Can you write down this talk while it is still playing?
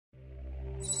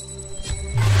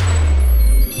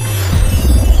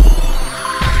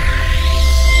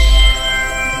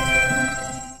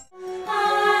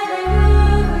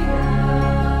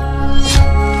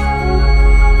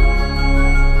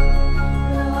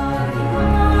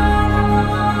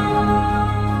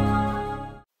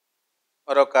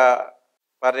మరొక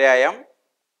పర్యాయం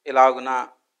ఇలాగున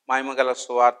మహిమగల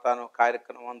సువార్తను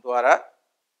కార్యక్రమం ద్వారా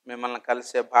మిమ్మల్ని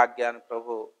కలిసే భాగ్యాన్ని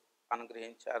ప్రభు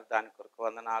అనుగ్రహించారు. దాని కొరకు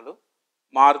వందనాలు.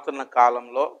 మారుతున్న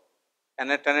కాలంలో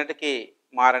ఎన్నటన్నిటికీ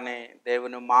మారని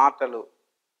దేవుని మాటలు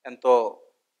ఎంతో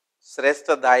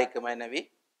శ్రేష్టదాయకమైనవి.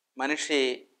 మనిషి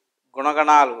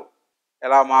గుణగణాలు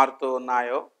ఎలా మారుతూ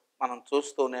ఉన్నాయో మనం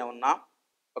చూస్తూనే ఉన్నాం.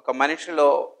 ఒక మనిషిలో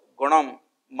గుణం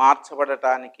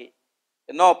మార్చబడటానికి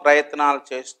ఎన్నో ప్రయత్నాలు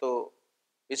చేస్తూ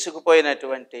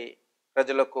విసుగుపోయినటువంటి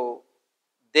ప్రజలకు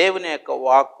దేవుని యొక్క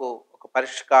వాక్కు ఒక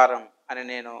పరిష్కారం అని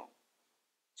నేను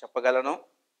చెప్పగలను.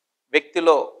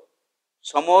 వ్యక్తిలో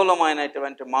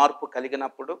సమూలమైనటువంటి మార్పు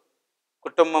కలిగినప్పుడు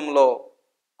కుటుంబంలో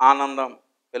ఆనందం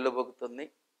వెల్లుబుకుతుంది.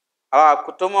 అలా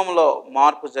కుటుంబంలో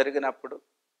మార్పు జరిగినప్పుడు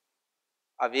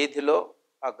ఆ వీధిలో,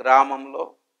 ఆ గ్రామంలో,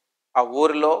 ఆ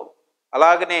ఊరిలో,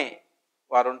 అలాగనే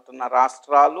వారు ఉంటున్న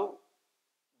రాష్ట్రాలు,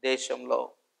 దేశంలో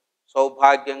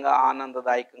సౌభాగ్యంగా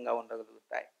ఆనందదాయకంగా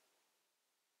ఉండగలుగుతాయి.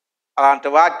 అలాంటి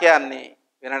వాక్యాన్ని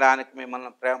వినడానికి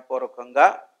మిమ్మల్ని ప్రేమపూర్వకంగా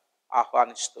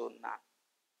ఆహ్వానిస్తూ ఉన్నాను.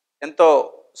 ఎంతో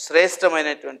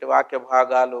శ్రేష్టమైనటువంటి వాక్య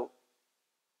భాగాలు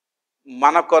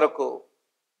మన కొరకు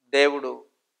దేవుడు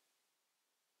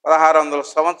 1600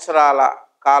 సంవత్సరాల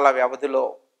కాల వ్యవధిలో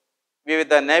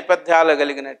వివిధ నేపథ్యాలు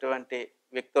కలిగినటువంటి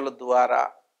వ్యక్తుల ద్వారా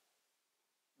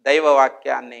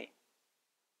దైవవాక్యాన్ని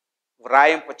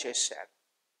వ్రాయింపచేశాడు,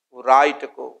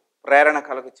 వ్రాయుటకు ప్రేరణ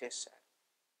కలుగు చేశాడు.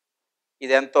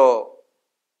 ఇదెంతో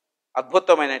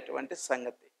అద్భుతమైనటువంటి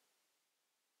సంగతి.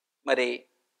 మరి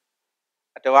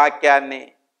అటు వాక్యాన్ని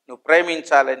నువ్వు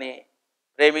ప్రేమించాలని,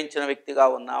 ప్రేమించిన వ్యక్తిగా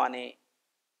ఉన్నావని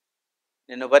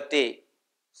నిన్ను బట్టి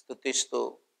స్తుతిస్తూ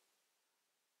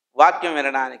వాక్యం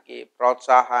వినడానికి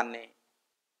ప్రోత్సాహాన్ని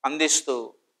అందిస్తూ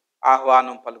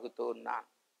ఆహ్వానం పలుకుతూ ఉన్నాను.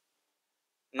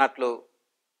 అన్నట్లు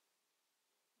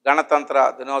గణతంత్ర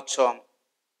దినోత్సవం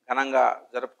ఘనంగా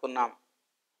జరుపుకున్నాం.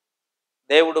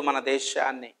 దేవుడు మన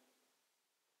దేశాన్ని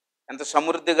ఎంత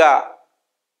సమృద్ధిగా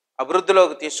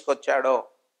అభివృద్ధిలోకి తీసుకొచ్చాడో,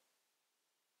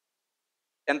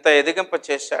 ఎంత ఎదిగింప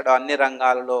చేశాడో అన్ని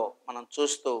రంగాలలో మనం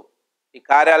చూస్తూ ఈ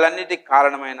కార్యాలన్నిటికీ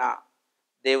కారణమైన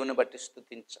దేవుని బట్టి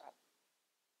స్తుతించాలి.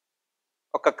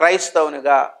 ఒక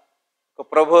క్రైస్తవునిగా, ఒక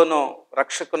ప్రభువును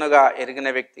రక్షకునిగా ఎరిగిన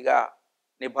వ్యక్తిగా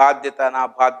నీ బాధ్యత, నా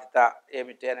బాధ్యత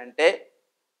ఏమిటి అని అంటే,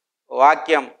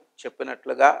 వాక్యం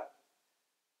చెప్పినట్లుగా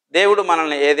దేవుడు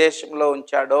మనల్ని ఏ దేశంలో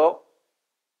ఉంచాడో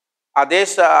ఆ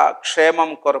దేశ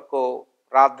క్షేమం కొరకు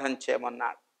ప్రార్థన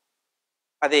చేయమన్నాడు.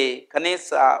 అది కనీస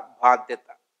బాధ్యత.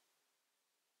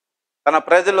 తన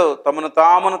ప్రజలు తమను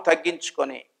తామును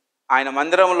తగ్గించుకొని ఆయన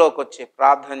మందిరంలోకి వచ్చి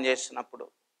ప్రార్థన చేసినప్పుడు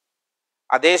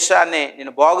ఆ దేశాన్ని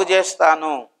నేను బాగు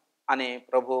చేస్తాను అని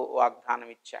ప్రభు వాగ్దానం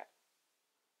ఇచ్చాడు.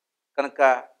 కనుక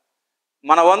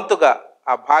మన వంతుగా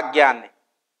ఆ భాగ్యాన్ని,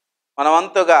 మన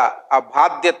వంతుగా ఆ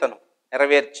బాధ్యతను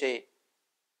నెరవేర్చి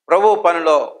ప్రభు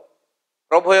పనిలో,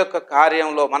 ప్రభు యొక్క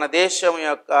కార్యంలో, మన దేశం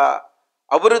యొక్క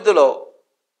అభివృద్ధిలో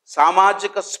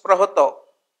సామాజిక స్పృహతో,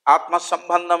 ఆత్మ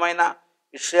సంబంధమైన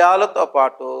విషయాలతో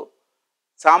పాటు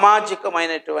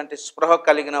సామాజికమైనటువంటి స్పృహ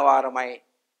కలిగిన వారమై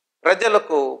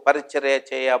ప్రజలకు పరిచర్య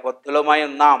చేయబద్ధులమై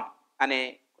ఉన్నాం అని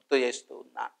గుర్తు చేస్తూ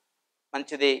ఉన్నాను.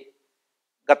 మంచిది.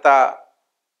 గత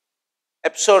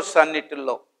ఎపిసోడ్స్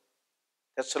అన్నిటిల్లో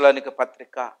తెస్సలోనిక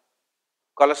పత్రిక,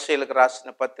 కొలస్సీలకు రాసిన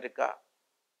పత్రిక,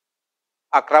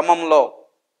 ఆ క్రమంలో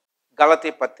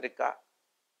గలతీ పత్రిక,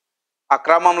 ఆ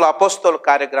క్రమంలో అపోస్తలుల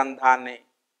కార్యగ్రంథాన్ని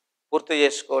పూర్తి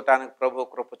చేసుకోవటానికి ప్రభు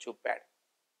కృప చూపాడు.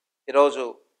 ఈరోజు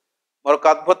మరొక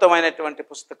అద్భుతమైనటువంటి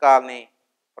పుస్తకాన్ని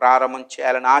ప్రారంభం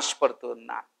చేయాలని ఆశపడుతూ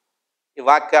ఉన్నాను. ఈ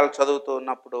వాక్యాలు చదువుతూ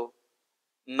ఉన్నప్పుడు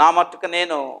నా మట్టుకు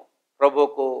నేను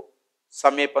ప్రభువుకు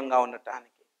సమీపంగా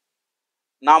ఉండటానికి,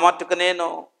 నా మట్టుకు నేను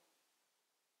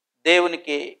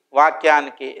దేవునికి,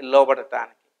 వాక్యానికి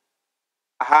లోబడటానికి,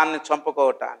 అహాన్ని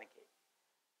చంపుకోవటానికి,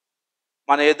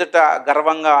 మన ఎదుట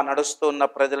గర్వంగా నడుస్తున్న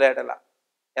ప్రజల ఎడల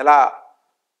ఎలా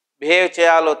బిహేవ్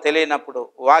చేయాలో తెలియనప్పుడు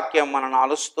వాక్యం మనను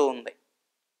అలుస్తూ ఉంది.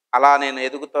 అలా నేను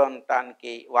ఎదుగుతూ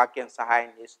ఉండటానికి వాక్యం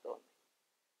సహాయం చేస్తుంది.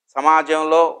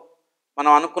 సమాజంలో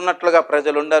మనం అనుకున్నట్లుగా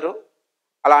ప్రజలు ఉండరు.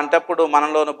 అలాంటప్పుడు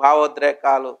మనలోని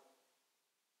భావోద్రేకాలు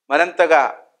మరింతగా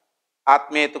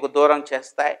ఆత్మీయతకు దూరం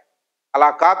చేస్తాయి. అలా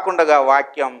కాకుండా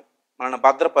వాక్యం మనను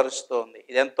భద్రపరుస్తుంది.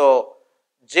 ఇదెంతో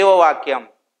జీవవాక్యం,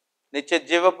 నిత్య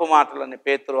జీవపు మాటలని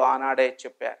పేతురు ఆనాడే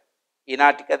చెప్పారు.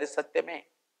 ఈనాటికి అది సత్యమే.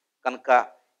 కనుక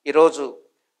ఈరోజు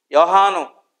యోహాను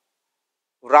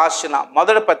వ్రాసిన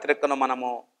మొదటి పత్రికను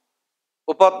మనము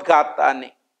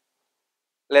ఉపోద్ఘాతాన్ని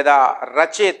లేదా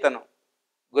రచయితను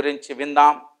గురించి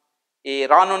విందాం. ఈ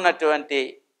రానున్నటువంటి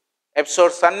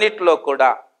ఎపిసోడ్స్ అన్నిటిలో కూడా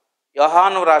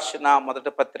యోహాను రాసిన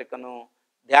మొదటి పత్రికను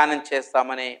ధ్యానం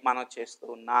చేస్తామని మనం చేస్తూ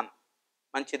ఉన్నాను.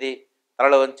 మంచిది.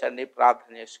 తలలో ఉంచండి,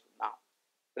 ప్రార్థన చేసుకుందాం.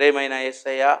 ప్రేమైన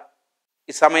యేసయ్య,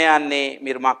 ఈ సమయాన్ని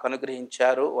మీరు మాకు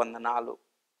అనుగ్రహించారు, వందనాలు.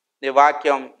 నీ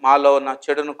వాక్యం మాలో ఉన్న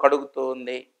చెడును కడుగుతూ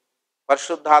ఉంది.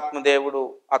 పరిశుద్ధాత్మ దేవుడు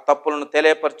ఆ తప్పులను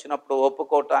తెలియపరిచినప్పుడు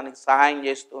ఒప్పుకోవటానికి సహాయం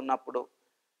చేస్తూ ఉన్నప్పుడు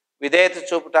విధేయత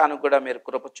చూపటానికి కూడా మీరు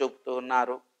కృప చూపుతూ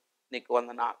ఉన్నారు. నీకు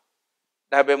వందనాలు.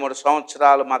 73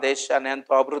 సంవత్సరాలు మా దేశాన్ని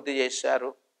ఎంతో అభివృద్ధి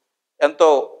చేశారు. ఎంతో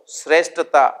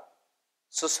శ్రేష్టత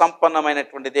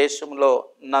సుసంపన్నమైనటువంటి దేశంలో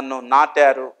నన్ను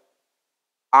నాటారు.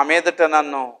 ఆ మీదట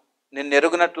నన్ను నిన్ను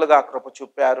ఎరుగునట్లుగా కృప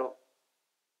చూపారు.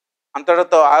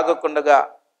 అంతటితో ఆగకుండా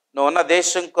నువ్వు ఉన్న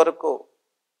దేశం కొరకు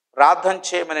ప్రార్థన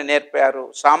చేయమని నేర్పారు.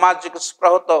 సామాజిక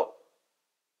స్పృహతో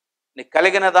నీ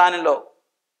కలిగిన దానిలో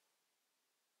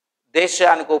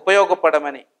దేశానికి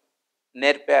ఉపయోగపడమని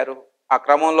నేర్పారు. ఆ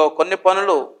క్రమంలో కొన్ని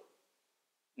పనులు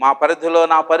మా పరిధిలో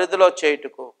నా పరిధిలో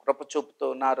చేయుటకు కృప చూపుతూ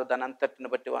ఉన్నారు. దాని అంతటిని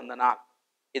బట్టి వందనాలు.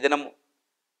 ఈ దినము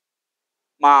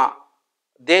మా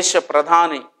దేశ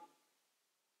ప్రధాని,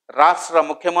 రాష్ట్ర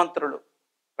ముఖ్యమంత్రులు,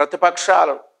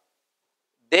 ప్రతిపక్షాలు,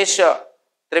 దేశ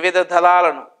త్రివిధ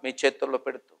దళాలను మీ చేతుల్లో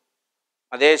పెడుతూ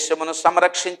మా దేశమును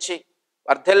సంరక్షించి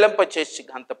వర్ధిల్లింపచేసి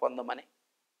ఘనత పొందమని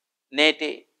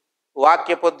నేటి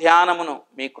వాక్యపు ధ్యానమును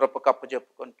మీ కృపకు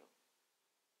అప్పజెప్పుకుంటూ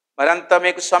మరంతా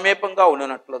మీకు సమీపంగా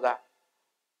ఉండునట్లుగా,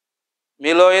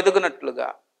 మీలో ఎదుగునట్లుగా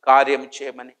కార్యం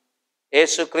చేయమని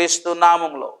యేసుక్రీస్తు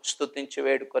నామములో స్తుతించి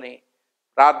వేడుకొని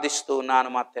ప్రార్థిస్తూ ఉన్నాను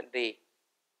మా తండ్రి.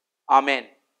 ఆమెన్.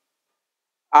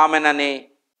 ఆమెన్ అని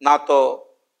నాతో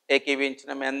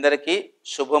ఏకీవించిన మీ అందరికీ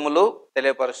శుభములు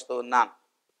తెలియపరుస్తూ ఉన్నాను.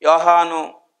 యోహాను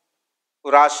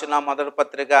రాసిన మొదటి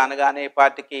పత్రిక అనగానే ఈ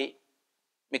పాటికి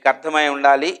మీకు అర్థమై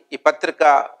ఉండాలి, ఈ పత్రిక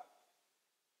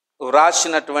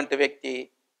వ్రాసినటువంటి వ్యక్తి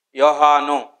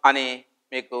యోహాను అని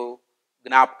మీకు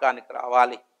జ్ఞాపకానికి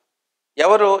రావాలి.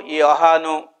 ఎవరు ఈ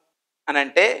యోహాను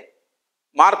అనంటే,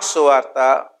 మార్కు సువార్త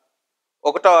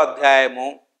 1వ అధ్యాయము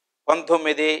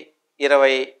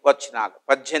 19-20 వచనాలు,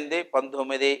 18,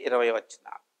 19, 20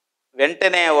 వచనాలు.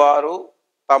 వెంటనే వారు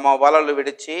తమ వలలు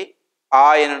విడిచి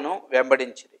ఆయనను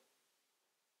వెంబడించిరి.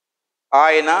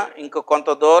 ఆయన ఇంక కొంత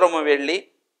దూరము వెళ్ళి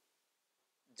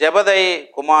జెబెదయి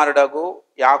కుమారుడగు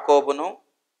యాకోబును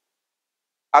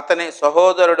అతని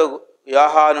సహోదరుడు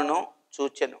యోహానును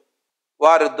చూచెను.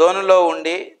 వారు దోణిలో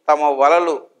ఉండి తమ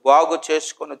వలలు బాగు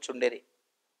చేసుకొనుచుండిరి.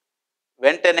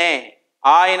 వెంటనే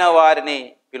ఆయన వారిని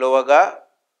పిలువగా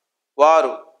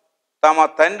వారు తమ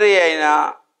తండ్రి అయిన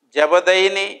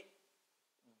జెబెదయిని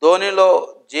దోణిలో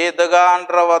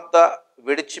జీదగాండ్ర వద్ద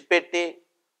విడిచిపెట్టి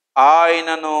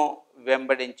ఆయనను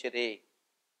వెంబడించిరి.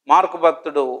 మార్కు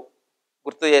భక్తుడు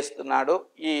గుర్తు చేస్తున్నాడు,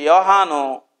 ఈ యోహాను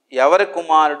ఎవరి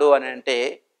కుమారుడు అని అంటే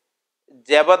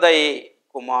జెబెదయి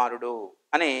కుమారుడు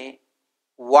అని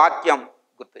వాక్యం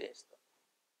గుర్తు చేస్తాం.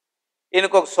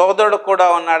 ఈయనకు ఒక సోదరుడు కూడా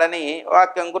ఉన్నాడని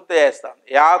వాక్యం గుర్తు చేస్తాం.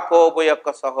 యాకోబు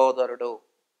యొక్క సహోదరుడు.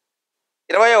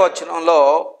 20వ వచనంలో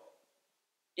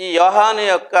ఈ యోహాను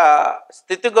యొక్క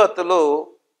స్థితిగతులు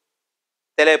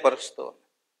తెలియపరుస్తూ ఉంది.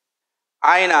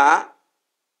 ఆయన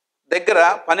దగ్గర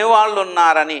పనివాళ్ళు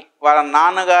ఉన్నారని, వాళ్ళ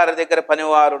నాన్నగారి దగ్గర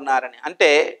పనివారు ఉన్నారని, అంటే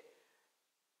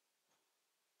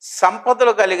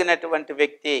సంపదలు కలిగినటువంటి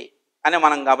వ్యక్తి అని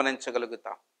మనం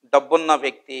గమనించగలుగుతాం. డబ్బున్న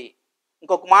వ్యక్తి.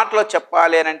 ఇంకొక మాటలో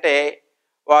చెప్పాలి అని అంటే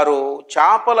వారు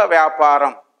చేపల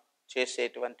వ్యాపారం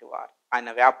చేసేటువంటి వారు. ఆయన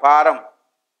వ్యాపారం,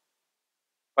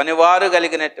 పనివారు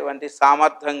కలిగినటువంటి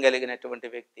సామర్థ్యం కలిగినటువంటి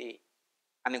వ్యక్తి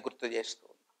అని గుర్తు చేస్తూ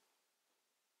ఉన్నాం.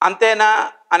 అంతేనా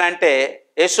అని అంటే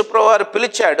యేసుప్రభువు వారు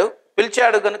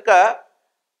పిలిచాడు గనుక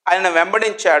ఆయన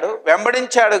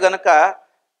వెంబడించాడు గనుక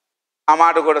ఆ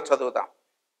మాట కూడా చదువుదాం.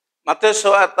 మత్తయి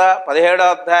సువార్త 17వ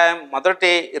అధ్యాయం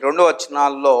 1-2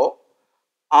 వచనాల్లో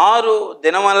 6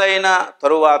 దినములైన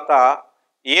తరువాత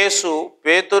యేసు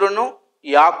పేతురును,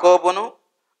 యాకోబును,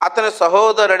 అతని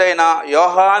సహోదరుడైన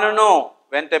యోహానును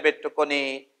వెంటబెట్టుకొని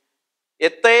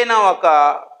ఎత్తైన ఒక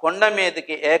కొండ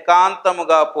మీదకి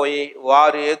ఏకాంతముగా పోయి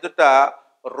వారి ఎదుట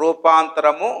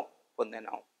రూపాంతరము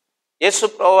పొందెను. యేసు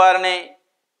ప్రభువారిని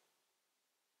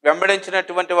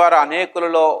వెంబడించినటువంటి వారు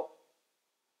అనేకులలో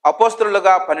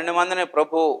అపోస్తలులుగా 12 మందిని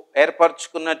ప్రభు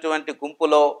ఏర్పరచుకున్నటువంటి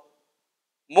గుంపులో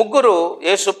 3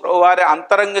 యేసు ప్రభువారి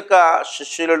అంతరంగిక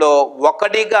శిష్యులలో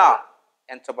ఒకడిగా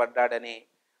ఎంచబడ్డాడని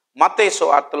మత్తయి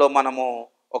సువార్తలో మనము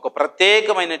ఒక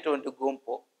ప్రత్యేకమైనటువంటి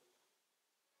గుంపు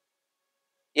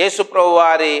యేసు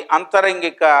ప్రభువారి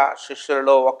అంతరంగిక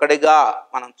శిష్యులలో ఒకడిగా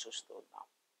మనం చూస్తూ ఉన్నాం.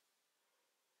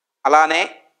 అలానే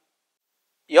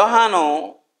యోహాను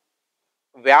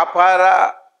వ్యాపార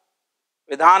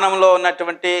విధానంలో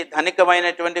ఉన్నటువంటి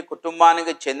ధనికమైనటువంటి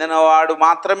కుటుంబానికి చెందినవాడు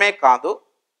మాత్రమే కాదు,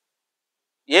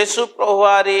 యేసు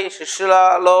ప్రభువారి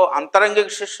శిష్యులలో అంతరంగిక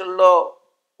శిష్యుల్లో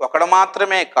ఒకడు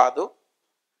మాత్రమే కాదు,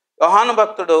 యోహాను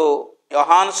భక్తుడు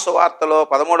యోహాను సువార్తలో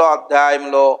 13వ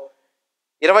అధ్యాయంలో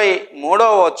 23వ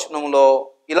వచనంలో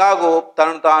ఇలాగూ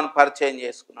తనను తాను పరిచయం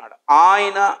చేసుకున్నాడు.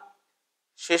 ఆయన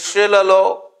శిష్యులలో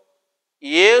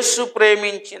యేసు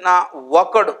ప్రేమించిన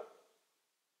ఒకడు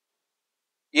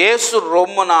యేసు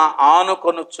రొమ్మున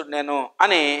ఆనుకొనుచుండెను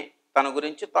అని తన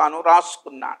గురించి తాను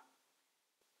రాసుకున్నాడు.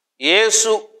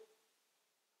 యేసు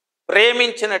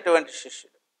ప్రేమించినటువంటి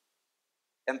శిష్యుడు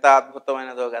ఎంత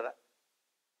అద్భుతమైనదో కదా.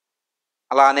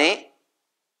 అలానే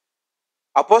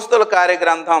అపోస్తలుల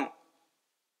కార్యగ్రంథం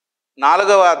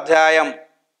 4వ అధ్యాయం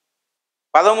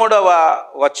 13వ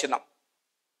వచనం,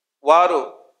 వారు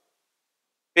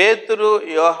పేతురు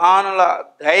యోహానుల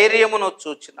ధైర్యమును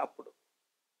చూచినప్పుడు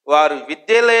వారు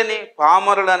విద్య లేని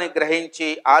పామరులని గ్రహించి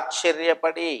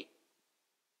ఆశ్చర్యపడి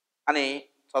అని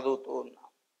చదువుతూ ఉన్నాం.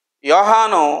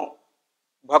 యోహాను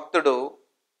భక్తుడు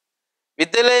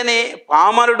విద్య లేని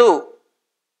పామరుడు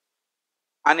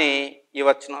అని ఈ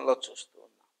వచనంలో చూస్తూ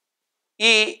ఉన్నాం.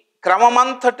 ఈ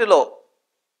క్రమమంతటిలో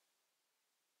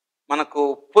మనకు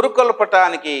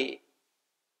పురుకొల్పటానికి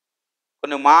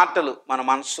కొన్ని మాటలు మన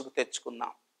మనస్సుకు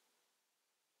తెచ్చుకుందాం.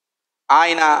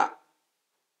 ఆయన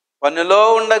పనిలో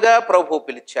ఉండగా ప్రభు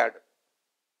పిలిచాడు.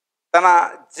 తన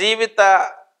జీవిత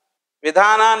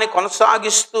విధానాన్ని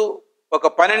కొనసాగిస్తూ ఒక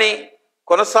పనిని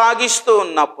కొనసాగిస్తూ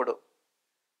ఉన్నప్పుడు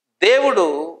దేవుడు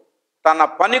తన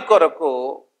పని కొరకు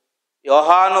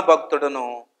యోహాను భక్తుడును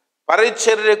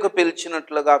పరిచర్యకు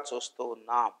పిలిచినట్లుగా చూస్తూ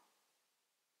ఉన్నాం.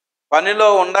 పనిలో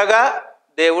ఉండగా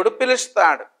దేవుడు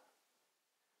పిలుస్తాడు.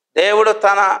 దేవుడు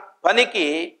తన పనికి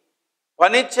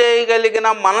పని చేయగలిగిన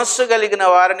మనస్సు కలిగిన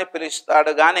వారిని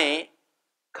పిలుస్తాడు, కానీ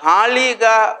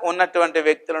ఖాళీగా ఉన్నటువంటి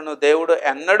వ్యక్తులను దేవుడు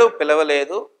ఎన్నడూ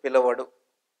పిలవలేదు, పిలవడు.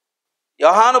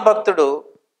 యోహాను భక్తుడు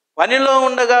పనిలో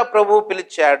ఉండగా ప్రభువు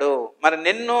పిలిచాడు. మరి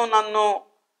నిన్ను నన్ను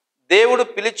దేవుడు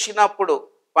పిలిచినప్పుడు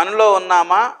పనిలో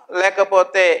ఉన్నామా,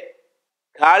 లేకపోతే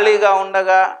ఖాళీగా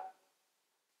ఉండగా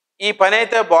ఈ పని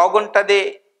అయితే బాగుంటుంది,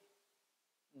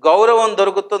 గౌరవం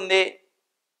దొరుకుతుంది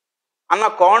అన్న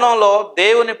కోణంలో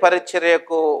దేవుని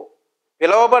పరిచర్యకు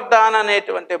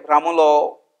పిలువబడ్డాననేటువంటి భ్రమలో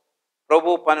ప్రభు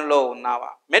పనిలో ఉన్నావా?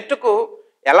 మెట్టుకు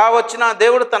ఎలా వచ్చినా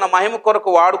దేవుడు తన మహిమ కొరకు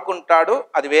వాడుకుంటాడు,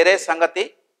 అది వేరే సంగతి.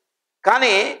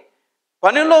 కానీ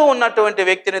పనిలో ఉన్నటువంటి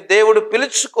వ్యక్తిని దేవుడు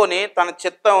పిలుచుకొని తన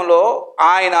చిత్తంలో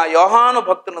ఆయన యోహాను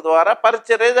భక్తుని ద్వారా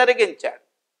పరిచర్య జరిగించాడు.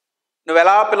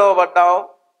 నువ్వెలా పిలువబడ్డావు?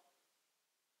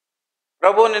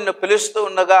 ప్రభు నిన్ను పిలుస్తూ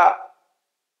ఉండగా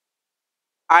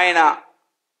ఆయన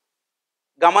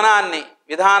గమనాన్ని,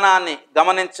 విధానాన్ని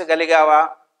గమనించగలిగావా?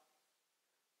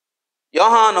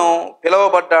 యోహాను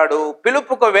పిలువబడ్డాడు,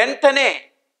 పిలుపుకు వెంటనే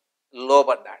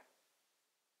లోబడ్డాడు.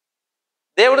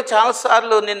 దేవుడు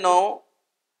చాలాసార్లు నిన్ను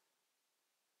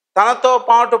తనతో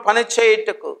పాటు పని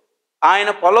చేయుటకు, ఆయన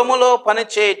పొలములో పని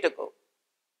చేయుటకు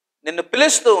నిన్ను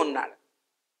పిలుస్తూ ఉన్నాడు,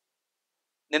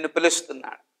 నిన్ను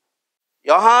పిలుస్తున్నాడు.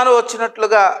 యోహాను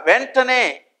వచ్చినట్లుగా వెంటనే,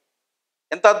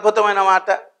 ఎంత అద్భుతమైన మాట.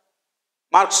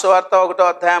 మార్కు సువార్త 1వ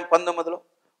అధ్యాయం 19లో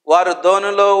వారు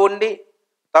దోణిలో ఉండి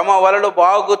తమ వలలు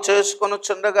బాగు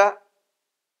చేసుకొనుచుండగా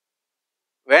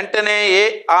వెంటనే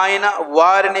ఆయన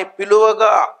వారిని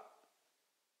పిలువగా,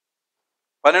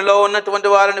 పనిలో ఉన్నటువంటి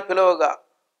వారిని పిలువగా,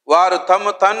 వారు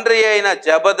తమ తండ్రి అయిన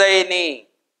జబదయిని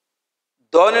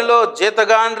దోణిలో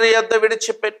జీతగాండ్రి యొద్ద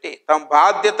విడిచిపెట్టి తమ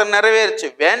బాధ్యత నెరవేర్చి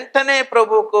వెంటనే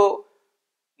ప్రభువుకు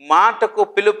మాటకు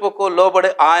పిలుపుకు లోబడి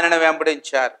ఆయనను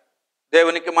వెంబడించారు.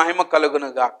 దేవునికి మహిమ కలుగును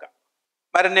గాక.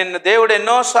 మరి నిన్ను దేవుడు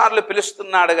ఎన్నోసార్లు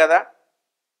పిలుస్తున్నాడు కదా,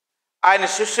 ఆయన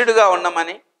శిష్యుడిగా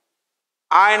ఉండమని,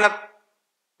 ఆయన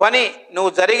పని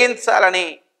నువ్వు జరిగించాలని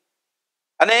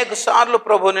అనేక సార్లు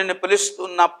ప్రభు నిన్ను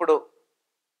పిలుస్తున్నప్పుడు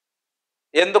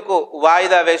ఎందుకు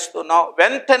వాయిదా వేస్తున్నావు?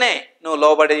 వెంటనే నువ్వు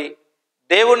లోబడి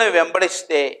దేవుని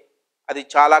వెంబడిస్తే అది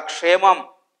చాలా క్షేమం,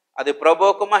 అది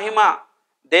ప్రభువుకు మహిమ.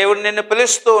 దేవుడు నిన్ను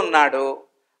పిలుస్తూ ఉన్నాడు.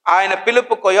 ఆయన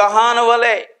పిలుపుకు యోహాను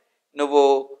వలె నువ్వు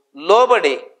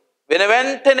లోబడి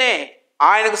వెంటనే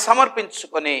ఆయనకు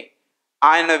సమర్పించుకొని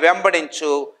ఆయన వెంబడించు.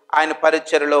 ఆయన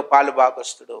పరిచర్యలో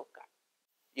పాలుభాగస్తుడు.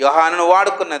 యోహానును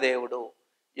వాడుకున్న దేవుడు,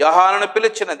 యోహానును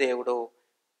పిలిచిన దేవుడు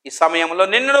ఈ సమయంలో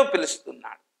నిన్ను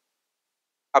పిలుస్తున్నాడు.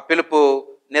 ఆ పిలుపు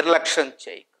నిర్లక్ష్యం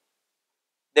చేయకు.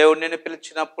 దేవుడు నిన్ను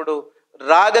పిలిచినప్పుడు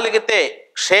రాగలిగితే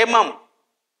క్షేమం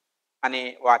అని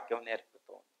వాక్యం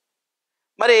నేర్పుతోంది.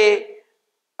 మరి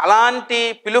అలాంటి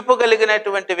పిలుపు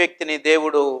కలిగినటువంటి వ్యక్తిని,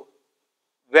 దేవుడు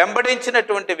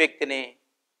వెంబడించినటువంటి వ్యక్తిని,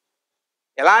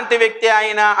 ఎలాంటి వ్యక్తి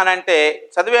ఆయన అని అంటే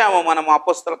చదివాము మనం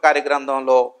అపోస్తల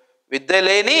కార్యగ్రంథంలో, విద్య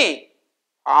లేని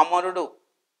పామరుడు.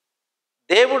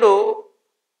 దేవుడు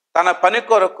తన పని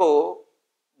కొరకు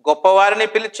గొప్పవారిని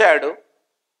పిలిచాడు,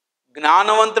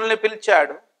 జ్ఞానవంతుల్ని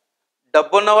పిలిచాడు,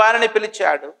 డబ్బున్న వారిని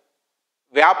పిలిచాడు,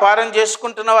 వ్యాపారం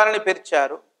చేసుకుంటున్న వారిని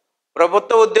పిలిచారు,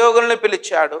 ప్రభుత్వ ఉద్యోగులను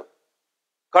పిలిచాడు,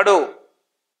 కడు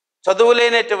చదువు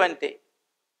లేనటువంటి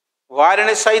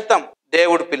వారిని సైతం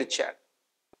దేవుడు పిలిచాడు.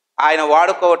 ఆయన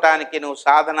వాడుకోవటానికి నువ్వు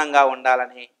సాధనంగా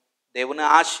ఉండాలని దేవుని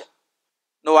ఆశ.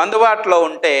 నువ్వు అందుబాటులో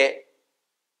ఉంటే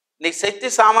నీ శక్తి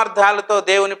సామర్థ్యాలతో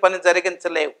దేవుని పని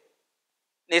జరిగించలేవు.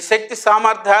 నీ శక్తి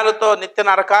సామర్థ్యాలతో నిత్య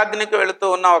నరకాగ్నికి వెళుతూ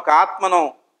ఉన్న ఒక ఆత్మను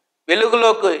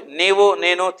వెలుగులోకి నీవు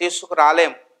నేను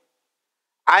తీసుకురాలేం.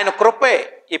 ఆయన కృపే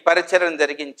ఈ పరిచర్యను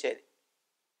జరిగించేది.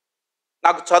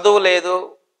 నాకు చదువు లేదు,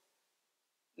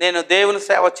 నేను దేవుని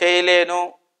సేవ చేయలేను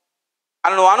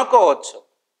అని నువ్వు అనుకోవచ్చు.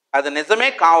 అది నిజమే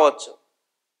కావచ్చు.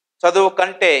 చదువు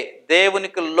కంటే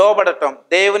దేవునికి లోబడటం,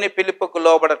 దేవుని పిలుపుకు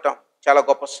లోబడటం చాలా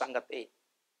గొప్ప సంగతి.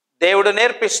 దేవుడు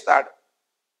నేర్పిస్తాడు,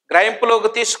 గ్రహింపులోకి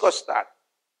తీసుకొస్తాడు.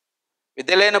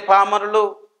 విధిలేని పామరులు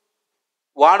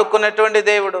వాడుకున్నటువంటి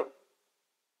దేవుడు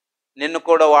నిన్ను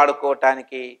కూడా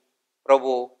వాడుకోవటానికి ప్రభు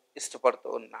ఇష్టపడుతూ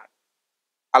ఉన్నాడు.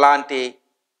 అలాంటి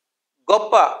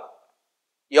గొప్ప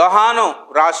యోహాను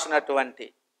రాసినటువంటి,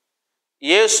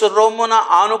 యేసు రొమ్మున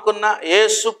ఆనుకున్న,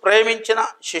 యేసు ప్రేమించిన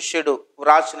శిష్యుడు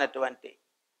వ్రాసినటువంటి,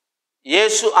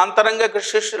 యేసు అంతరంగిక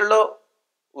శిష్యులలో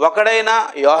ఒకడైన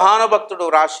యోహాను భక్తుడు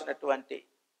వ్రాసినటువంటి,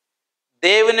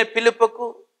 దేవుని పిలుపుకు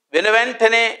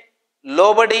వెనువెంటనే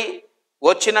లోబడి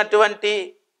వచ్చినటువంటి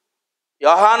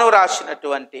యోహాను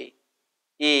రాసినటువంటి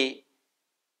ఈ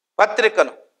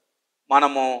పత్రికను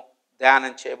మనము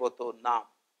ధ్యానం చేయబోతూ ఉన్నాం.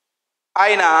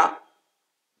 ఆయన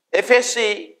ఎఫెసీ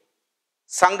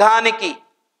సంఘానికి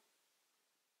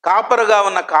కాపరుగా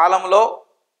ఉన్న కాలంలో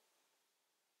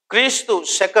క్రీస్తు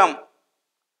శకం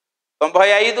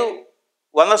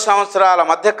 95-100 సంవత్సరాల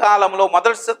మధ్యకాలంలో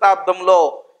మొదటి శతాబ్దంలో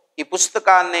ఈ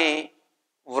పుస్తకాన్ని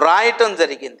వ్రాయటం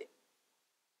జరిగింది.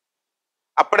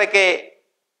 అప్పటికే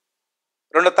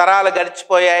 2 తరాలు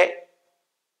గడిచిపోయాయి.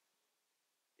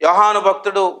 యోహాను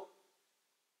భక్తుడు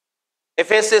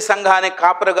ఎఫెసీ సంఘానికి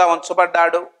కాపరుగా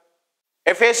ఉంచబడ్డాడు.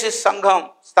 ఎఫెసీ సంఘం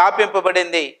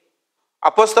స్థాపింపబడింది.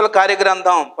 అపోస్తల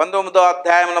కార్యగ్రంథం 19వ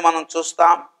అధ్యాయంలో మనం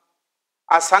చూస్తాం.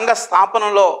 ఆ సంఘ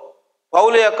స్థాపనలో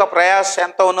పౌలు యొక్క ప్రయాస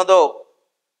ఎంత ఉన్నదో,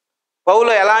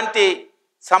 పౌలు ఎలాంటి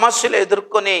సమస్యలు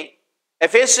ఎదుర్కొని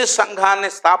ఎఫెసీ సంఘాన్ని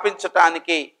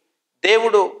స్థాపించటానికి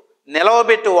దేవుడు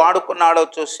నిలవబెట్టి వాడుకున్నాడో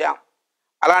చూశాం.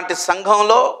 అలాంటి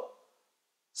సంఘంలో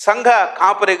సంఘ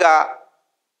కాపరిగా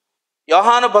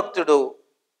యోహాను భక్తుడు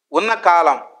ఉన్న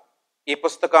కాలం ఈ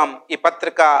పుస్తకం, ఈ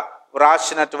పత్రిక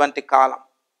వ్రాసినటువంటి కాలం.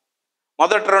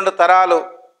 మొదటి 2 తరాలు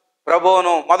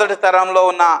ప్రభువును, మొదటి తరంలో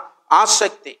ఉన్న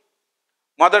ఆసక్తి,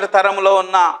 మొదటి తరంలో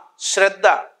ఉన్న శ్రద్ధ,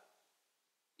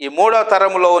 ఈ 3వ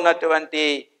తరంలో ఉన్నటువంటి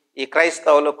ఈ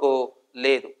క్రైస్తవులకు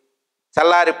లేదు.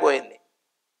 చల్లారిపోయింది.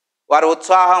 వారి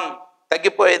ఉత్సాహం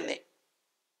తగ్గిపోయింది.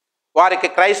 వారికి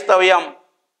క్రైస్తవ్యం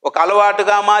ఒక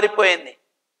అలవాటుగా మారిపోయింది.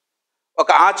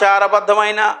 ఒక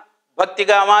ఆచారబద్ధమైన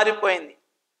భక్తిగా మారిపోయింది.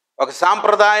 ఒక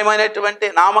సాంప్రదాయమైనటువంటి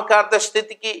నామకార్థ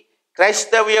స్థితికి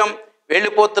క్రైస్తవ్యం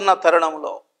వెళ్ళిపోతున్న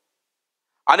తరుణంలో,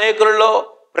 అనేకులలో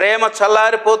ప్రేమ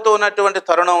చల్లారిపోతూ ఉన్నటువంటి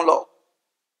తరుణంలో,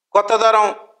 కొత్త తరం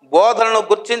బోధనను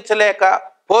గుర్తించలేక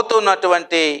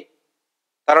పోతున్నటువంటి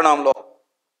తరుణంలో,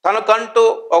 తనకంటూ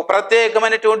ఒక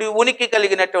ప్రత్యేకమైనటువంటి ఉనికి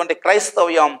కలిగినటువంటి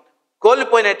క్రైస్తవ్యం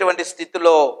కోల్పోయినటువంటి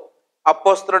స్థితిలో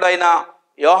అపోస్తలుడైన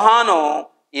యోహాను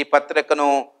ఈ పత్రికను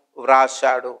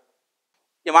వ్రాశాడు.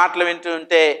 ఈ మాటలు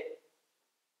వింటుంటే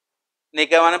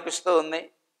నీకేమనిపిస్తూ ఉంది?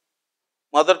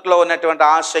 మొదట్లో ఉన్నటువంటి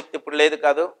ఆసక్తి ఇప్పుడు లేదు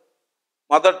కాదు,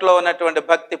 మొదట్లో ఉన్నటువంటి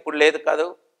భక్తి ఇప్పుడు లేదు కాదు,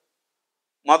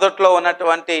 మొదట్లో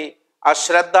ఉన్నటువంటి ఆ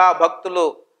శ్రద్ధ భక్తులు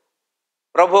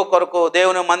ప్రభు కొరకు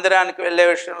దేవుని మందిరానికి వెళ్ళే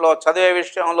విషయంలో, చదివే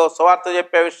విషయంలో, సువార్త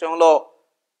చెప్పే విషయంలో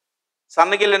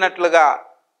సన్నగిల్లినట్లుగా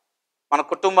మన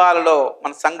కుటుంబాలలో,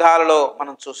 మన సంఘాలలో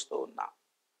మనం చూస్తూ ఉన్నాం.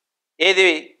 ఏది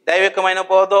దైవికమైన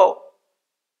బోధో,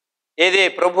 ఏది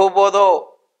ప్రభు బోధో,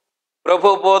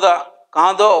 ప్రభు బోధ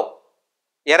కాదో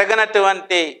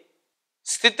ఎరగనటువంటి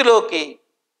స్థితిలోకి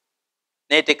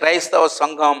నేటి క్రైస్తవ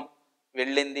సంఘం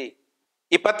వెళ్ళింది.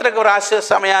 ఈ పత్రిక రాసే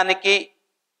సమయానికి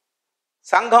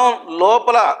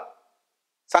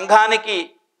సంఘానికి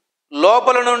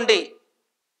లోపల నుండి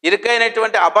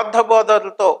ఇరుకైనటువంటి అబద్ధ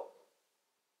బోధలతో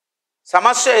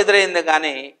సమస్య ఎదురైంది,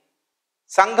 కానీ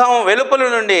సంఘం వెలుపల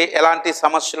నుండి ఎలాంటి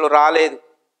సమస్యలు రాలేదు,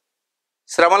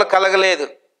 శ్రమలు కలగలేదు.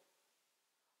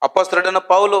 అపోస్తలుడైన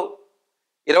పౌలు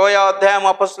 20వ అధ్యాయం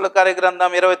అపోస్తల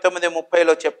కార్యగ్రంథం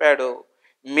 29-30లో చెప్పాడు,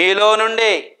 మీలో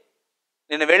నుండి,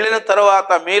 నేను వెళ్ళిన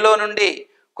తరువాత మీలో నుండి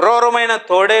క్రూరమైన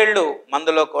తోడేళ్ళు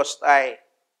మందులోకి వస్తాయి,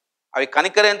 అవి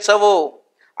కనికరించవు,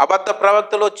 అబద్ధ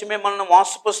ప్రవక్తలు వచ్చి మిమ్మల్ని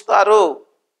మోసపుస్తారు.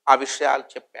 ఆ విషయాలు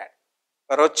చెప్పాడు.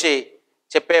 వారు వచ్చి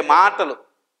చెప్పే మాటలు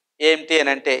ఏమిటి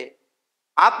అని అంటే,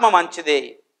 ఆత్మ మంచిది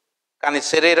కానీ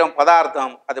శరీరం పదార్థం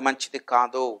అది మంచిది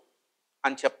కాదు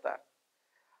అని చెప్తారు.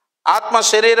 ఆత్మ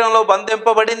శరీరంలో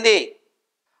బంధింపబడింది.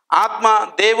 ఆత్మ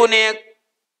దేవుని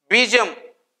బీజం.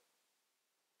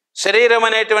 శరీరం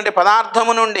అనేటువంటి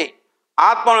పదార్థము నుండి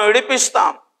ఆత్మను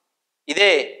విడిపిస్తాం,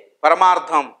 ఇదే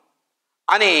పరమార్థం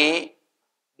అని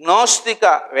జ్ఞోస్తిక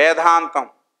వేదాంతం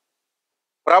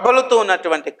ప్రబలుతూ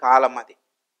ఉన్నటువంటి కాలం అది.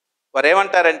 వారు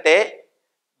ఏమంటారంటే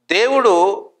దేవుడు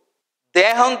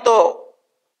దేహంతో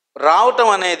రావటం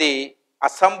అనేది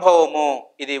అసంభవము,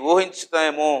 ఇది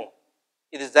ఊహించటమేమో,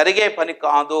 ఇది జరిగే పని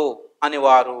కాదు అని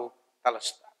వారు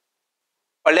తలస్తారు.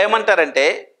 వాళ్ళు ఏమంటారంటే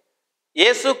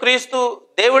యేసుక్రీస్తు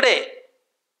దేవుడే,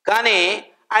 కానీ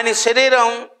ఆయన శరీరం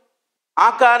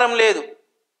ఆకారం లేదు,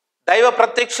 దైవ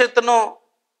ప్రత్యక్షతను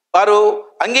వారు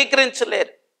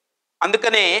అంగీకరించలేరు.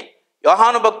 అందుకని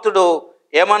యోహాను భక్తుడు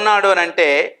ఏమన్నాడు అని అంటే,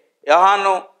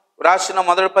 యోహాను రాసిన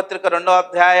మొదటి పత్రిక 2వ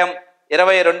అధ్యాయం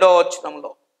 22వ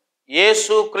వచనంలో,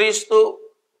 యేసు క్రీస్తు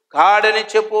కాడని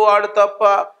చెప్పువాడు తప్ప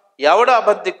ఎవడు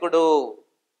అబద్ధికుడు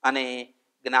అని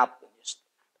జ్ఞాపకం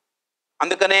చేస్తున్నాడు.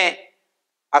 అందుకనే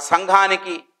ఆ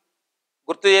సంఘానికి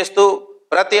గుర్తు చేస్తూ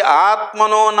ప్రతి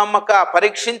ఆత్మను నమ్మక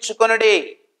పరీక్షించుకొనుడి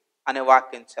అనే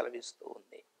వాక్యం సెలవిస్తూ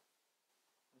ఉంది.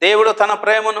 దేవుడు తన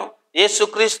ప్రేమను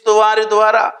యేసుక్రీస్తు వారి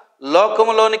ద్వారా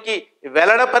లోకములోనికి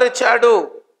వెల్లడపరిచాడు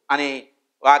అని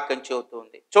వాక్యం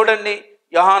చెబుతుంది. చూడండి,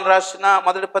 యోహాను రాసిన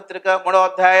మొదటి పత్రిక 3వ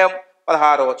అధ్యాయం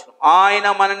 16వ వచనం, ఆయన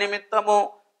మన నిమిత్తము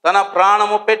తన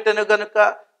ప్రాణము పెట్టెను గనుక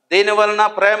దీని వలన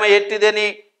ప్రేమ ఎట్టిదని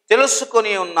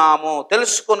తెలుసుకొనుచున్నాము.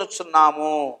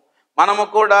 మనము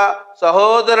కూడా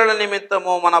సహోదరుల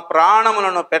నిమిత్తము మన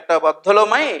ప్రాణములను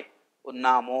పెట్టబద్ధులమై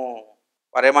ఉన్నాము.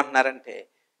 వారేమంటున్నారంటే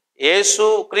యేసు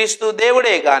క్రీస్తు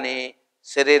దేవుడే కానీ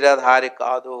శరీరధారి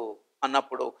కాదు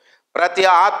అన్నప్పుడు ప్రతి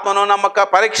ఆత్మను నమ్మక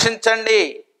పరీక్షించండి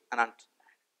అని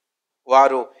అంటున్నాడు.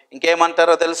 వారు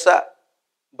ఇంకేమంటారో తెలుసా?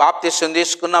 బాప్తిసం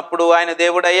తీసుకున్నప్పుడు ఆయన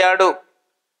దేవుడయ్యాడు,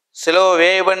 సిలువ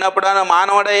వేయబడినప్పుడు ఆయన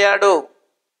మానవుడయ్యాడు.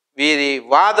 వీరి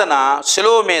వాదన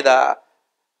సిలువ మీద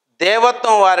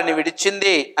దేవత్వం వారిని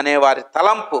విడిచింది అనే వారి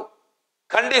తలంపు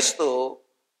ఖండిస్తూ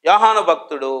యోహాను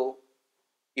భక్తుడు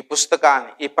ఈ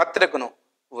పుస్తకాన్ని, ఈ పత్రికను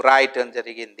వ్రాయటం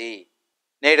జరిగింది.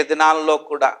 నేటి దినాల్లో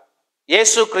కూడా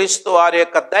యేసుక్రీస్తు వారి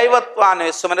యొక్క దైవత్వాన్ని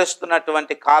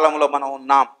విస్మరిస్తున్నటువంటి కాలంలో మనం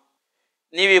ఉన్నాం.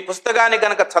 నీవు ఈ పుస్తకాన్ని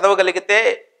కనుక చదవగలిగితే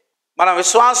మన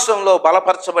విశ్వాసంలో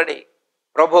బలపరచబడి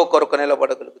ప్రభు కొరకు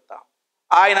నిలబడగలుగుతాం.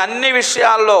 ఆయన అన్ని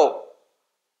విషయాల్లో,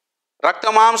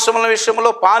 రక్తమాంసముల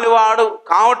విషయంలో పాలువాడు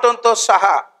కావటంతో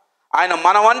సహా ఆయన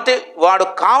మన వంటి వాడు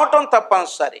కావటం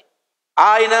తప్పనిసరి.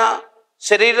 ఆయన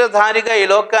శరీరధారిగా ఈ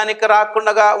లోకానికి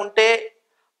రాకుండా ఉంటే,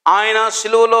 ఆయన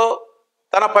సిలువలో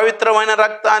తన పవిత్రమైన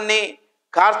రక్తాన్ని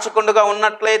కార్చకుండా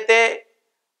ఉన్నట్లయితే,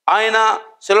 ఆయన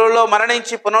సిలువలో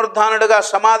మరణించి పునరుద్ధానుడుగా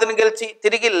సమాధిని గెలిచి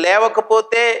తిరిగి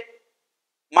లేవకపోతే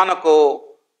మనకు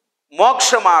మోక్ష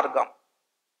మార్గం,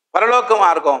 పరలోక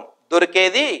మార్గం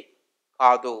దొరికేది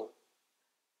కాదు.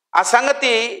 ఆ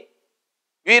సంగతి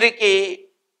వీరికి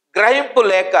గ్రహింపు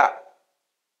లేక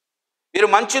వీరు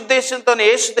మంచి ఉద్దేశంతో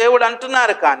యేసు దేవుడు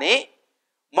అంటున్నారు, కానీ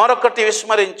మరొకటి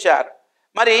విస్మరించారు.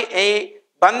 మరి ఈ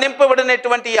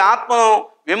బంధింపబడినటువంటి ఈ ఆత్మను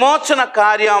విమోచన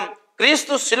కార్యం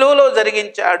క్రీస్తు శిలువలో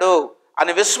జరిగించాడు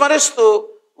అని విస్మరిస్తూ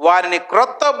వారిని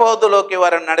క్రొత్త బోధలోకి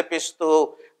వారిని నడిపిస్తూ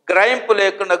గ్రహింపు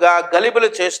లేకుండా గలిబిలు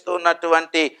చేస్తూ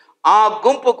ఉన్నటువంటి ఆ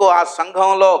గుంపుకు, ఆ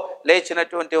సంఘంలో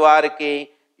లేచినటువంటి వారికి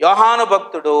యోహాను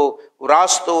భక్తుడు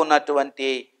వ్రాస్తూ ఉన్నటువంటి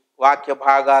వాక్య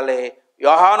భాగాలే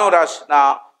యోహాను రాసిన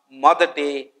మొదటి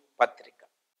పత్రిక.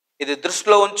 ఇది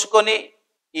దృష్టిలో ఉంచుకొని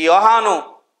ఈ యోహాను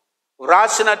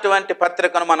వ్రాసినటువంటి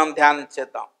పత్రికను మనం ధ్యానం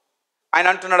చేద్దాం. ఆయన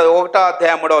అంటున్నాడు 1వ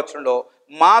అధ్యాయం 3వ వచనంలో,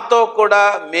 మాతో కూడా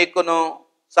మీకును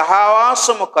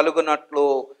సహవాసము కలుగునట్లు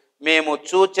మేము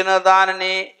చూచిన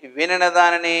దానిని వినిన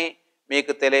దానిని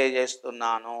మీకు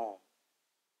తెలియజేస్తున్నాను.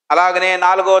 అలాగనే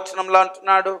 4వ వచనంలో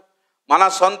అంటున్నాడు, మన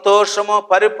సంతోషము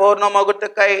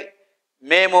పరిపూర్ణమగుటకై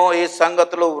మేము ఈ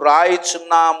సంగతులు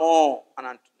వ్రాయిచున్నాము అని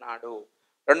అంటున్నాడు.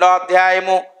 2వ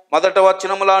అధ్యాయము 1వ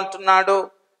వచనంలో అంటున్నాడు,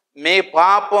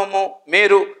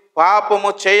 మీరు పాపము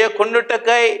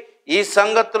చేయకుండుటకై ఈ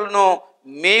సంగతులను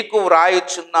మీకు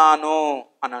వ్రాయిచున్నాను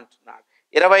అని అంటున్నాడు.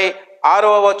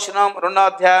 26వ వచనం 2వ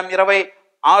అధ్యాయం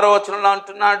 26వ వచనంలో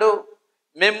అంటున్నాడు,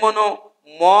 మిమ్మును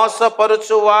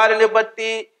మోసపరుచు వారిని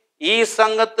బట్టి ఈ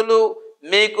సంగతులు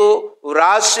మీకు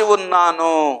వ్రాసి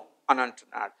ఉన్నాను అని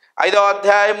అంటున్నాడు. 5వ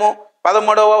అధ్యాయము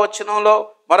 13వ వచనంలో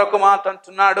మరొక మాట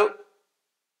అంటున్నాడు,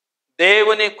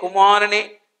 దేవుని కుమారుని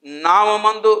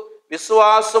నామమందు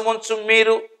విశ్వాసముంచు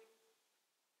మీరు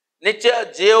నిత్య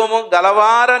జీవము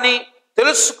గలవారని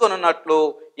తెలుసుకొనున్నట్లు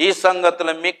ఈ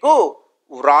సంగతులు మీకు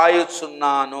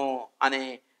వ్రాయుచున్నాను అని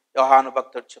యోహాను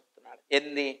భక్తుడు చెప్తున్నాడు.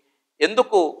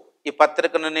 ఎందుకు ఈ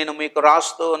పత్రికను నేను మీకు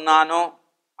రాస్తూ ఉన్నాను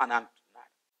అని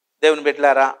అంటున్నాడు. దేవుని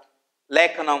బిడ్డలారా,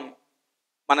 లేఖనం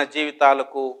మన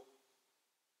జీవితాలకు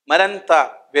మరింత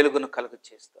వెలుగును కలుగు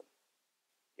చేస్తుంది.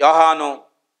 యోహాను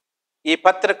ఈ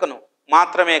పత్రికను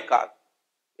మాత్రమే కాదు,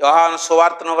 యోహాను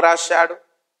సువార్తను వ్రాశాడు.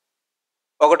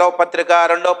 1వ పత్రిక,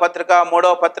 2వ పత్రిక,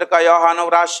 3వ పత్రిక యోహాను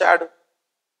వ్రాశాడు.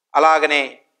 అలాగనే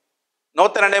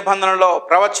నూతన నిబంధనలో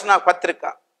ప్రవచన పత్రిక,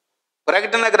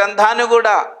 ప్రకటన గ్రంథాన్ని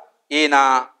కూడా ఈయన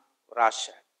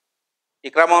వ్రాశాడు. ఈ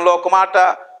క్రమంలో ఒక మాట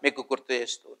మీకు గుర్తు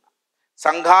చేస్తూ ఉన్నా.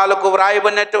 సంఘాలకు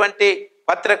వ్రాయబడినటువంటి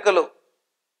పత్రికలు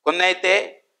కొన్నైతే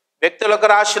వ్యక్తులకు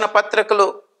రాసిన పత్రికలు,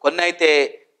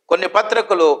 కొన్ని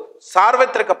పత్రికలు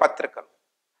సార్వత్రిక పత్రికలు.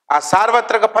 ఆ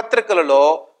సార్వత్రిక పత్రికలలో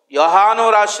యోహాను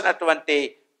రాసినటువంటి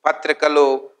పత్రికలు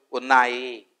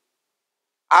ఉన్నాయి.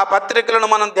 ఆ పత్రికలను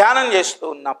మనం ధ్యానం చేస్తూ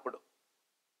ఉన్నప్పుడు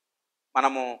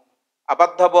మనము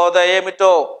అబద్ధ బోధ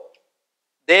ఏమిటో,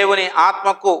 దేవుని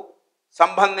ఆత్మకు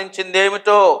సంబంధించింది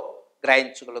ఏమిటో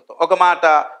గ్రహించగలుగుతాం. ఒక మాట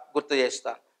గుర్తు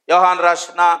చేస్తాను. యోహాను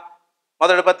రాసిన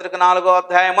మొదటి పత్రిక 4వ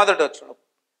అధ్యాయం 1వ వచనం,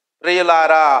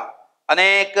 ప్రియులారా,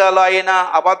 అనేకలైన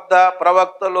అబద్ధ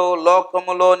ప్రవక్తలు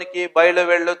లోకములోనికి బయలు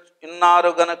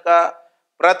వెళ్ళుచున్నారు గనుక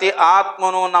ప్రతి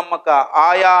ఆత్మను నమ్మక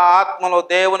ఆయా ఆత్మలు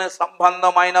దేవుని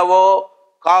సంబంధమైనవో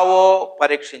కావో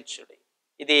పరీక్షించుడి.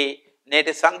 ఇది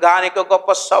నేటి సంఘానికి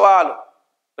గొప్ప సవాలు.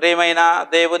 ప్రియమైన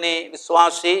దేవుని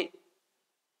విశ్వాసి,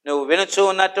 నువ్వు వినుచు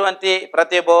ఉన్నటువంటి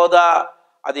ప్రతి బోధ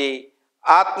అది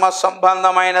ఆత్మ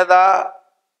సంబంధమైనదా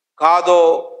కాదో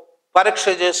పరీక్ష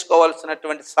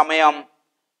చేసుకోవాల్సినటువంటి సమయం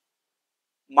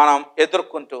మనం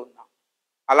ఎదుర్కొంటూ ఉన్నాం.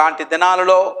 అలాంటి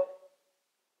దినాలలో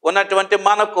ఉన్నటువంటి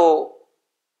మనకు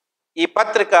ఈ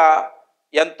పత్రిక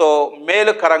ఎంతో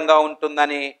మేలుకరంగా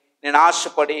ఉంటుందని నేను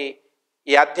ఆశపడి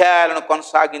ఈ అధ్యాయాలను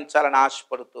కొనసాగించాలని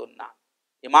ఆశపడుతూ ఉన్నాను.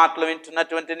 ఈ మాటలు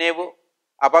వింటున్నటువంటి నీవు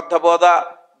అబద్ధ బోధ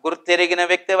గుర్తెరిగిన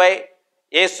వ్యక్తివై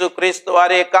యేసు క్రీస్తు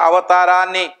వారి యొక్క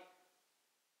అవతారాన్ని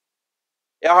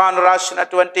యోహాను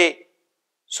రాసినటువంటి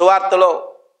సువార్తలో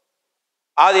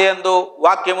ఆదియందు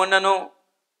వాక్యము ఉండెను,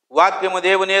 వాక్యము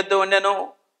దేవుని యొద్ద ఉండెను,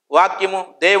 వాక్యము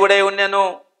దేవుడై ఉండెను,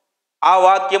 ఆ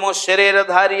వాక్యము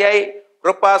శరీరధారి అయి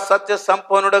కృపా సత్య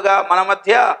సంపూర్ణుడుగా మన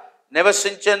మధ్య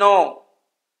నివసించెను.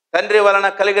 తండ్రి వలన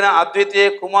కలిగిన అద్వితీయ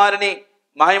కుమారుని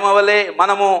మహిమ వలె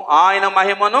మనము ఆయన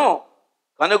మహిమను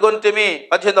కనుగొంటిమి.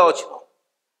 18వ వచనం,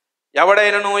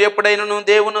 ఎవడైనను ఎప్పుడైనను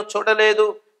దేవుని చూడలేదు,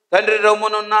 తండ్రి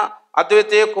రొమ్మునున్న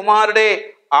అద్వితీయ కుమారుడే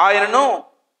ఆయనను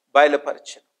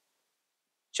బయలుపరిచెను.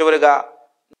 చివరిగా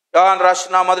యోహాను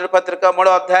రాసిన మొదటి పత్రిక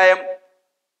 3వ అధ్యాయం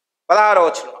 16వ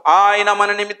వచనం, ఆయన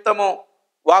మన నిమిత్తము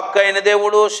వాక్కు అయిన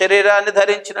దేవుడు, శరీరాన్ని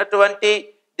ధరించినటువంటి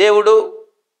దేవుడు,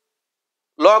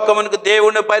 లోకమునికి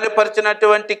దేవుణ్ణి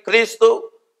బయలుపరిచినటువంటి క్రీస్తు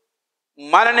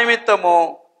మన నిమిత్తము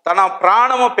తన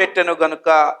ప్రాణము పెట్టెను గనుక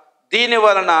దీని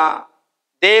వలన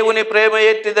దేవుని ప్రేమ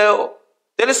ఎట్టిదో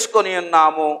తెలుసుకొని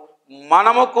ఉన్నాము.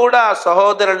 మనము కూడా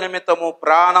సహోదరుల నిమిత్తము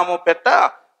ప్రాణము పెట్ట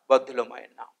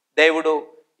బద్ధులమైనాం. దేవుడు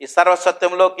ఈ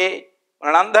సర్వసత్యంలోకి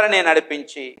మనందరినీ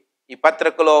నడిపించి ఈ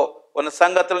పత్రికలో ఉన్న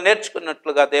సంగతులు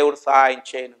నేర్చుకున్నట్లుగా దేవుడు సహాయం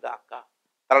చేయను గాక.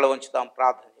 తలలో ఉంచుదాం,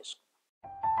 ప్రార్థన చేసుకుందాం.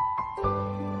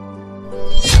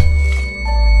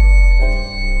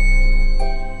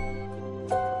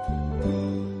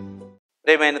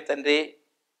 ప్రియమైన తండ్రి,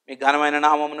 మీ ఘనమైన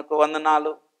నామమునకు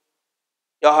వందనాలు.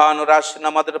 యోహాను రాసిన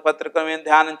మొదటి పత్రికను మేము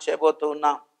ధ్యానం చేయబోతూ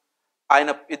ఉన్నాం. ఆయన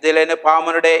విద్యలేని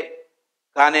పామరుడే,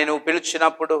 కానీ నువ్వు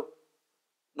పిలిచినప్పుడు,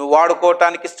 నువ్వు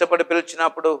వాడుకోవటానికి ఇష్టపడి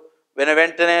పిలిచినప్పుడు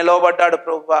వెంటనే లోబడ్డాడు.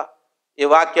 ప్రభువా, ఈ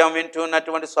వాక్యం వింటూ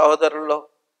ఉన్నటువంటి సహోదరుల్లో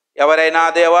ఎవరైనా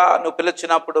దేవా నువ్వు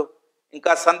పిలిచినప్పుడు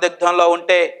ఇంకా సందిగ్ధంలో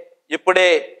ఉంటే ఇప్పుడే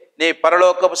నీ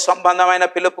పరలోకపు సంబంధమైన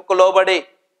పిలుపుకు లోబడి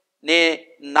నీ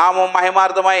నామం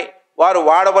మహిమార్థమై వారు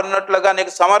వాడబడినట్లుగా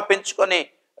నీకు సమర్పించుకొని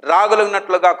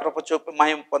రాగలిగినట్లుగా కృప చూపి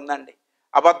మహిమ పొందండి.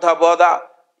 అబద్ధ బోధ,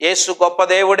 యేసు గొప్ప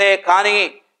దేవుడే కానీ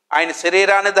ఆయన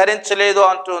శరీరాన్ని ధరించలేదు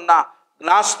అంటున్న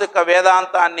నాస్తిక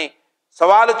వేదాంతాన్ని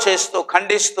సవాలు చేస్తూ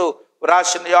ఖండిస్తూ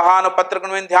రాసిన యోహాను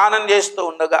పత్రికను మేము ధ్యానం చేస్తూ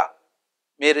ఉండగా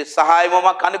మీరు సహాయము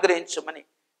మాకు అనుగ్రహించమని,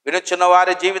 వినుచున్న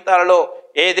వారి జీవితాలలో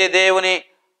ఏదే దేవుని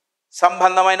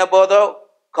సంబంధమైన బోధో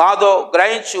కాదో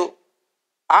గ్రహించు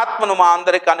ఆత్మను మా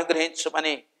అందరికి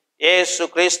అనుగ్రహించమని యేసు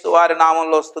క్రీస్తు వారి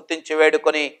నామంలో స్తుతించి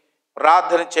వేడుకొని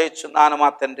ప్రార్థన చేయుచున్నాను మా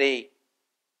తండ్రి.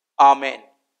 ఆమేన్.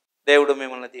 దేవుడు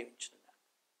మిమ్మల్ని దీవించును.